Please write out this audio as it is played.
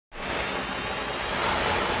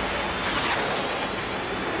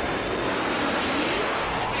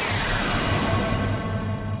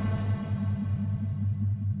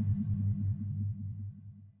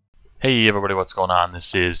Hey everybody, what's going on?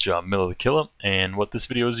 This is JamillaTheKilla, and what this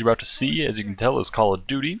video is you're about to see, as you can tell, is Call of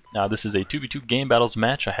Duty. Now this is a 2v2 game battles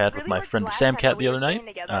match I had with my friend DaSamCat the other night.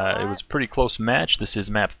 It was a pretty close match. This is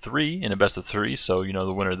map 3 in a best of 3, so you know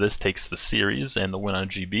the winner of this takes the series and the win on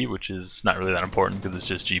GB, which is not really that important because it's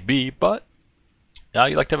just GB, but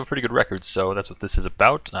you like to have a pretty good record, so that's what this is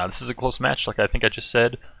about. This is a close match, like I think I just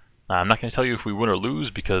said. I'm not going to tell you if we win or lose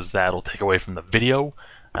because that'll take away from the video.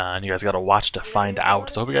 And you guys gotta watch to find out.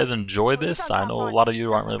 So I hope you guys enjoy this. I know a lot of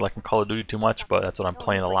you aren't really liking Call of Duty too much, but that's what I'm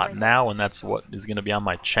playing a lot now, and that's what is gonna be on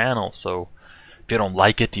my channel. So if you don't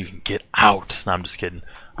like it, you can get out. No, I'm just kidding.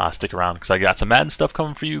 Stick around because I got some Madden stuff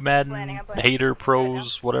coming for you, Madden hater,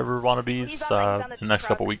 pros, whatever wannabes, in the next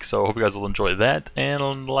couple weeks. So I hope you guys will enjoy that.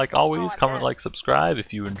 And like always, comment, like, subscribe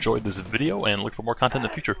if you enjoyed this video, and look for more content in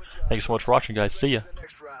the future. Thank you so much for watching, guys. See ya.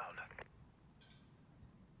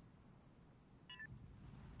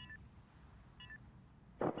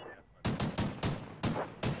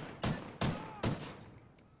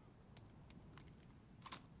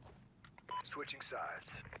 Switching sides.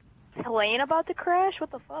 Plane about to crash?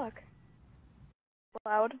 What the fuck?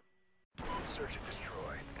 Loud. Search and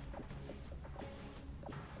destroy.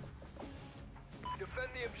 Defend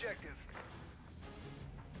the objective.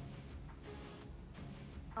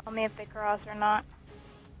 Tell me if they cross or not.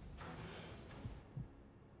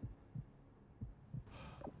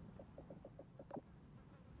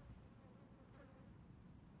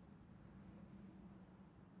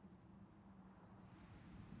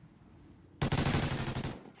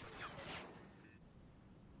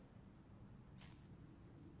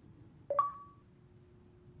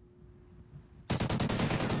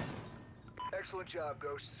 Excellent job,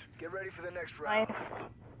 Ghosts. Get ready for the next round. Nice.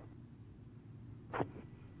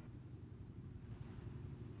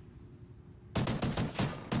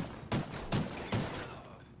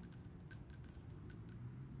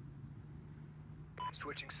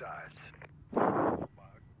 Switching sides.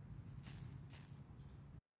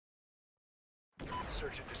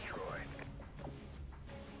 Search and destroy.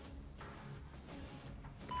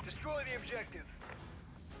 Destroy the objective.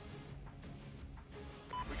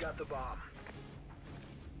 We got the bomb.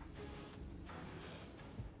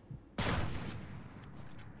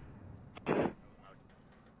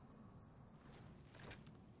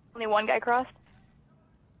 Only one guy crossed.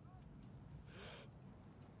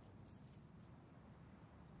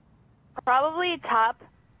 Probably top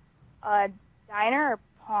diner or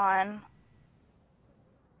pawn.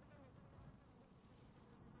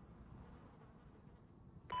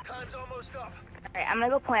 Time's almost up. Alright, I'm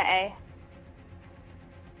gonna go plant A.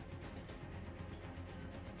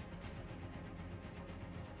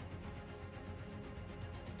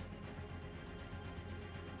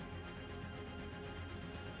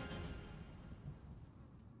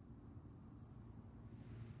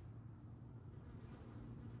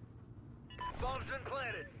 Bomb's been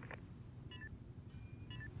planted.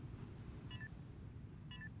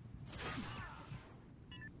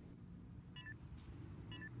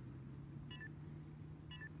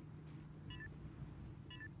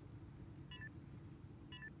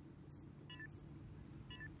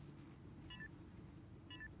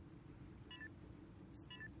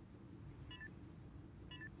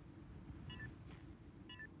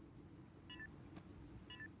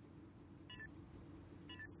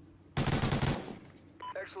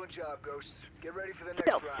 Excellent job, Ghosts. Get ready for the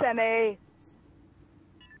next round. Semi.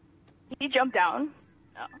 He jumped down.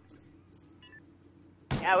 No.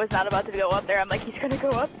 Yeah, I was not about to go up there. I'm like, he's gonna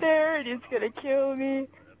go up there and he's gonna kill me.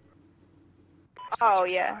 Oh,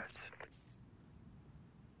 yeah.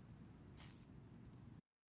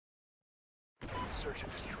 Search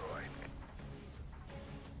and destroy.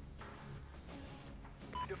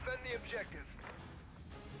 Defend the objective.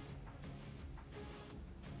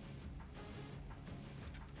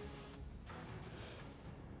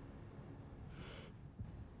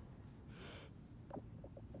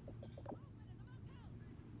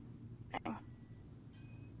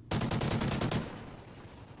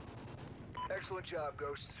 Excellent job,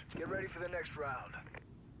 Ghosts. Get ready for the next round.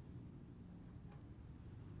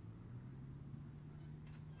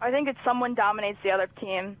 I think it's someone dominates the other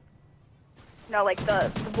team. No, like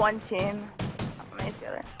the one team dominates the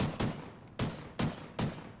other.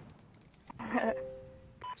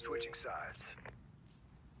 Switching sides.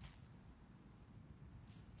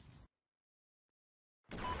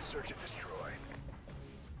 Search and destroy.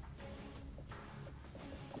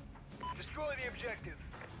 Destroy the objective.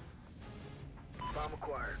 Bomb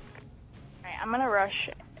acquired. Alright, I'm gonna rush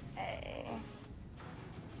A.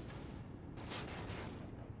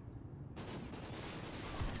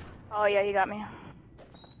 Oh yeah, you got me.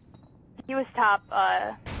 He was top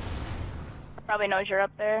Probably knows you're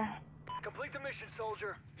up there. Complete the mission,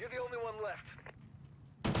 soldier. You're the only one left.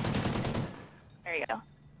 There you go.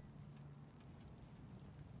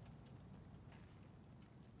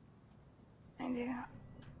 Thank you.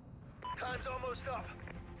 Time's almost up.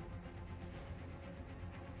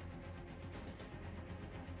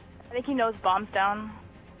 I think he knows bombs down.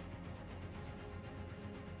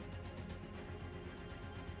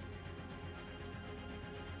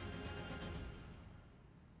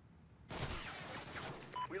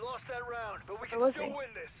 We lost that round, but we can was still he? win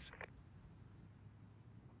this.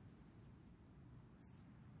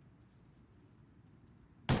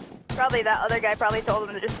 Probably that other guy probably told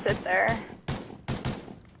him to just sit there.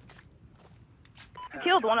 You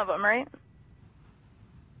killed one of them, right?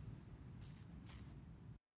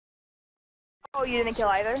 Oh, you didn't kill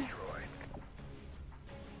either? Destroy.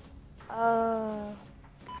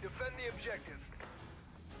 Defend the objective.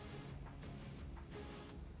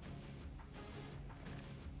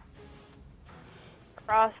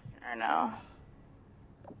 Cross or no?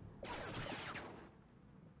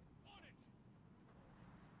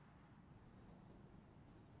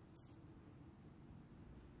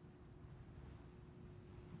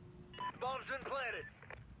 Bomb's been planted.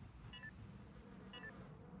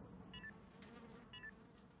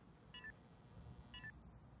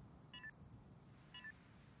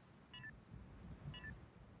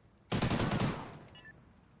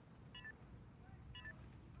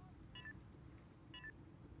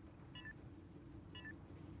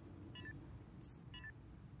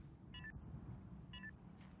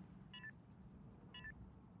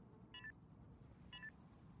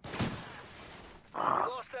 We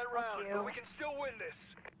lost that round, you. but we can still win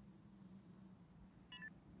this.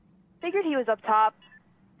 Figured he was up top,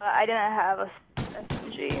 but I didn't have a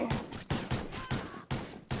SMG.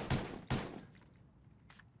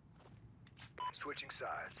 Switching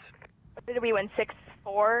sides. Did we win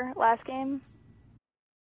 6-4 last game?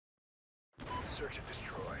 Search and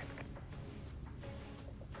destroy.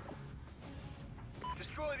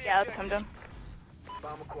 Destroy the Yeah, that's him. objective.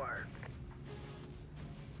 Bomb acquired.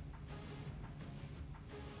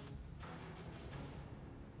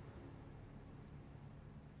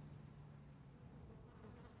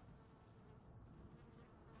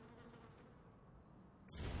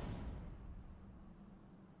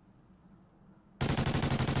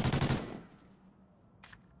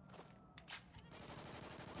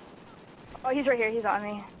 Oh, he's right here. He's on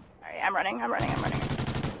me. Alright, I'm running.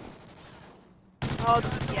 Oh,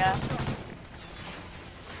 yeah.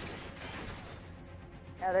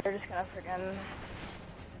 Yeah, they're just gonna freaking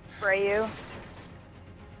spray you.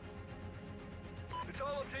 It's all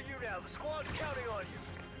up to you now. The squad's counting on you.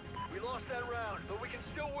 We lost that round, but we can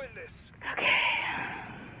still win this. Okay.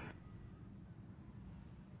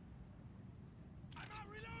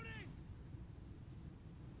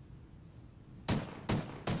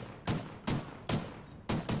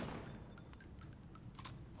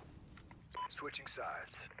 Switching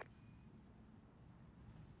sides.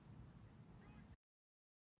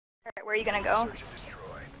 Alright, where are you gonna go? Search and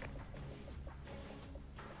destroy.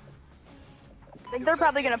 I think they're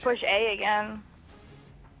probably gonna push A again.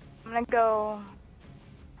 I'm gonna go...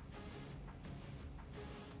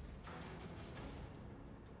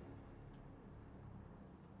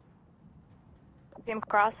 See him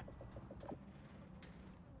cross.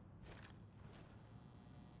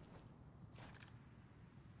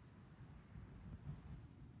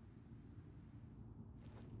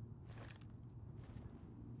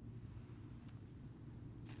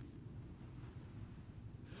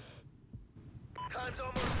 Time's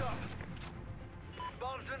almost up.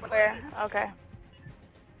 Bomb's been Where? planted. Okay.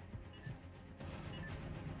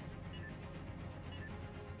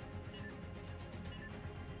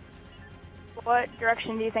 What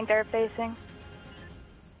direction do you think they're facing?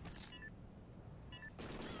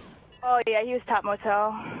 Oh yeah, he was top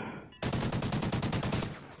motel.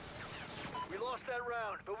 We lost that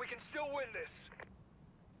round, but we can still win this.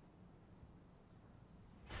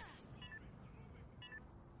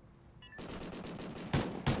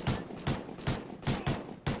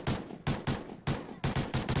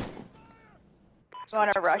 You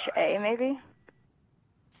wanna rush A maybe?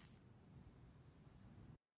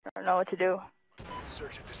 I don't know what to do.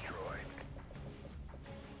 Search and destroy.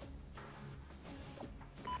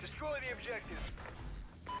 Destroy the objective.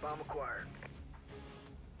 Bomb acquired.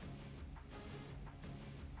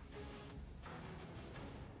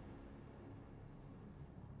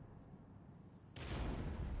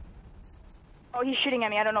 Oh, he's shooting at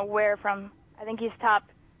me. I don't know where from. I think he's top.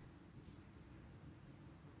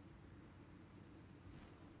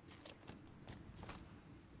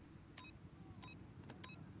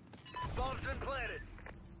 Bomb's been planted.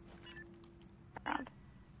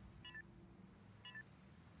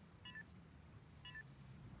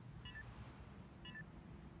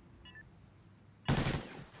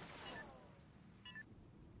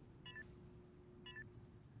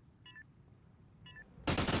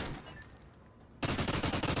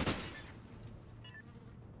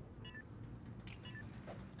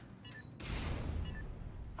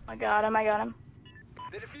 I got him, I got him.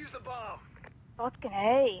 They defused the bomb. Fucking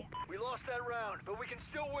A. We lost that round, but we can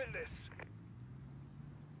still win this.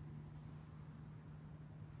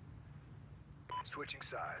 Switching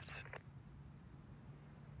sides.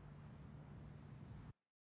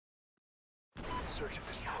 Search and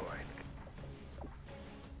destroy.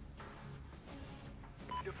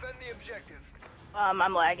 Defend the objective.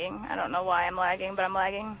 I'm lagging. I don't know why I'm lagging, but I'm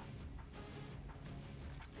lagging.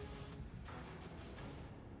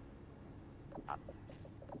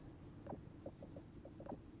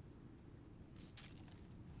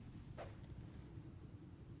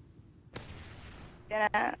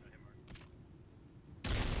 Yeah.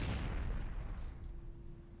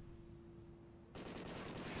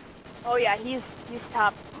 Oh yeah, he's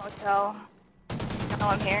top motel. Oh,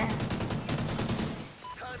 I'm here.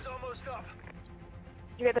 Time's almost up.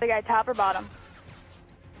 You get the guy top or bottom?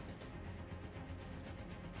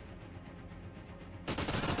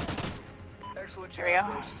 Excellent There we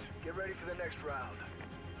job, go. Ghost. Get ready for the next round.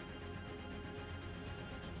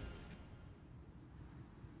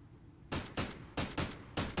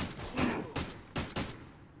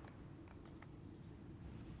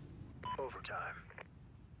 Overtime.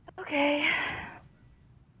 Okay.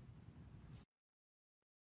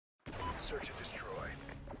 Search and destroy.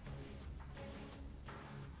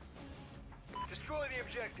 Destroy the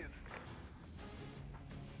objective.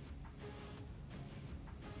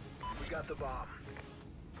 We got the bomb.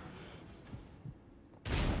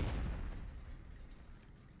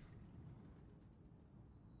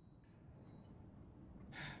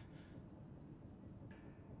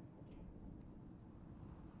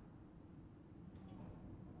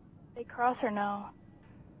 They cross or no?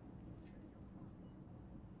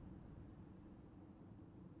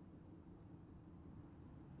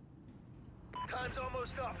 Time's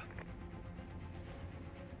almost up.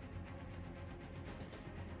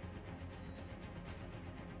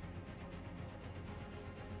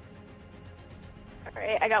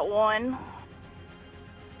 Alright, I got one.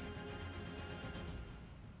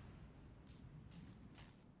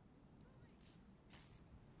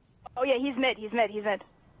 Oh yeah, he's mid.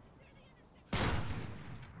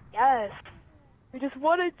 Yes. We just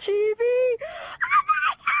won a GB!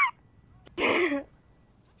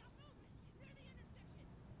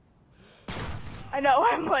 I know,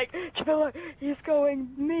 I'm like, Jamilla, he's going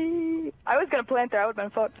me. I was gonna plant there, I would've been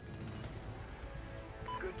fucked.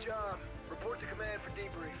 Good job. Report to command for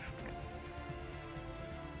debrief.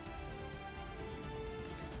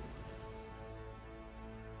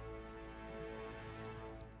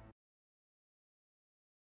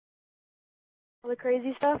 All the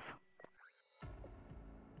crazy stuff.